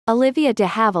Olivia de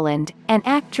Havilland, an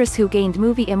actress who gained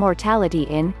movie immortality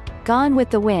in Gone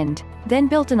with the Wind, then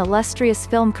built an illustrious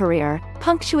film career,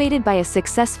 punctuated by a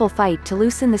successful fight to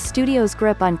loosen the studio's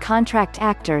grip on contract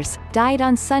actors, died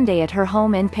on Sunday at her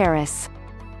home in Paris.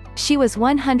 She was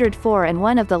 104 and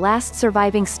one of the last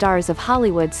surviving stars of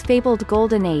Hollywood's fabled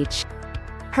Golden Age.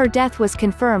 Her death was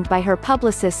confirmed by her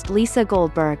publicist Lisa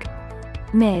Goldberg.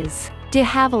 Ms. de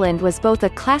Havilland was both a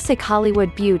classic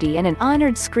Hollywood beauty and an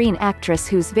honored screen actress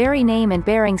whose very name and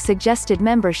bearing suggested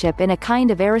membership in a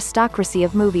kind of aristocracy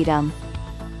of moviedom.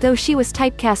 Though she was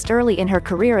typecast early in her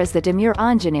career as the demure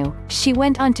ingenue, she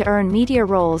went on to earn media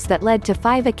roles that led to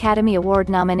 5 Academy Award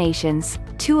nominations,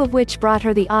 2 of which brought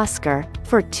her the Oscar,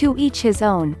 for 2 each: His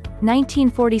Own,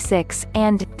 1946,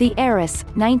 and The Heiress,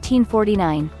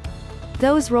 1949.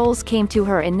 Those roles came to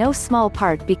her in no small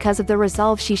part because of the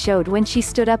resolve she showed when she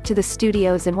stood up to the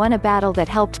studios and won a battle that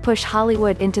helped push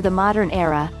Hollywood into the modern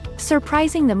era,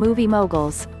 surprising the movie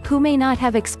moguls, who may not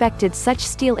have expected such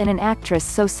steel in an actress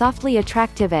so softly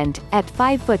attractive and, at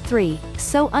 5'3",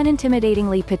 so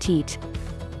unintimidatingly petite.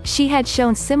 She had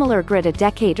shown similar grit a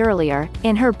decade earlier,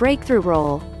 in her breakthrough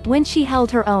role, when she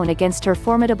held her own against her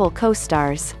formidable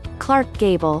co-stars, Clark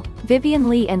Gable, Vivien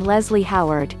Leigh and Leslie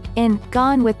Howard, in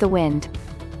Gone with the Wind.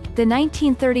 The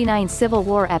 1939 Civil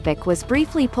War epic was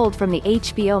briefly pulled from the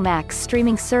HBO Max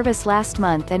streaming service last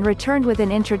month and returned with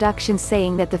an introduction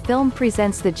saying that the film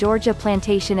presents the Georgia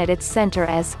plantation at its center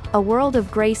as a world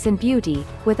of grace and beauty,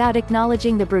 without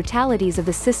acknowledging the brutalities of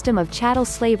the system of chattel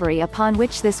slavery upon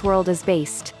which this world is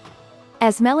based.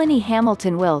 As Melanie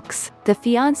Hamilton Wilkes, the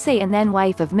fiancée and then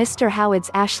wife of Mr. Howard's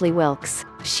Ashley Wilkes,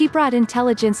 she brought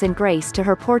intelligence and grace to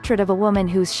her portrait of a woman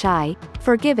whose shy,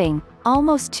 forgiving,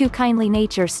 almost too kindly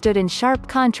nature stood in sharp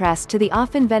contrast to the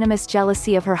often venomous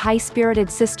jealousy of her high-spirited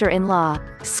sister-in-law,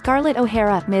 Scarlett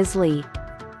O'Hara. Ms. Leigh.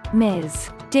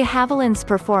 Ms. de Havilland's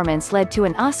performance led to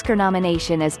an Oscar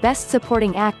nomination as Best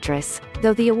Supporting Actress,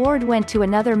 though the award went to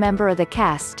another member of the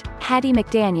cast, Hattie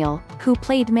McDaniel, who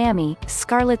played Mammy,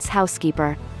 Scarlett's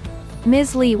housekeeper.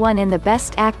 Ms. Leigh won in the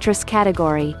Best Actress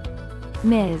category.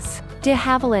 Ms. de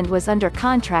Havilland was under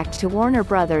contract to Warner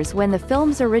Brothers when the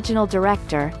film's original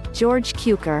director, George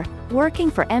Cukor, working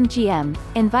for MGM,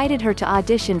 invited her to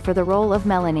audition for the role of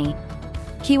Melanie.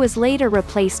 He was later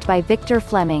replaced by Victor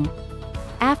Fleming.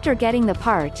 After getting the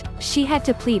part, she had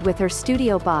to plead with her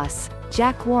studio boss,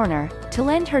 Jack Warner, to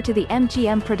lend her to the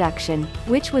MGM production,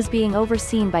 which was being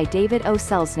overseen by David O.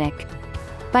 Selznick.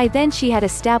 By then she had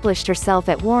established herself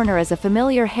at Warner as a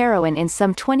familiar heroine in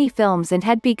some 20 films and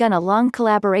had begun a long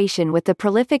collaboration with the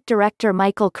prolific director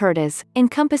Michael Curtiz,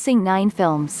 encompassing 9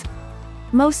 films.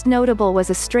 Most notable was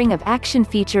a string of action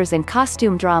features and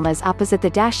costume dramas opposite the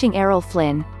dashing Errol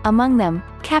Flynn, among them,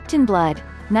 Captain Blood,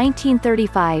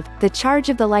 1935, The Charge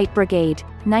of the Light Brigade,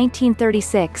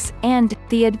 1936, and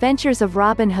The Adventures of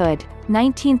Robin Hood,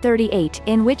 1938,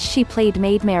 in which she played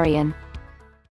Maid Marian.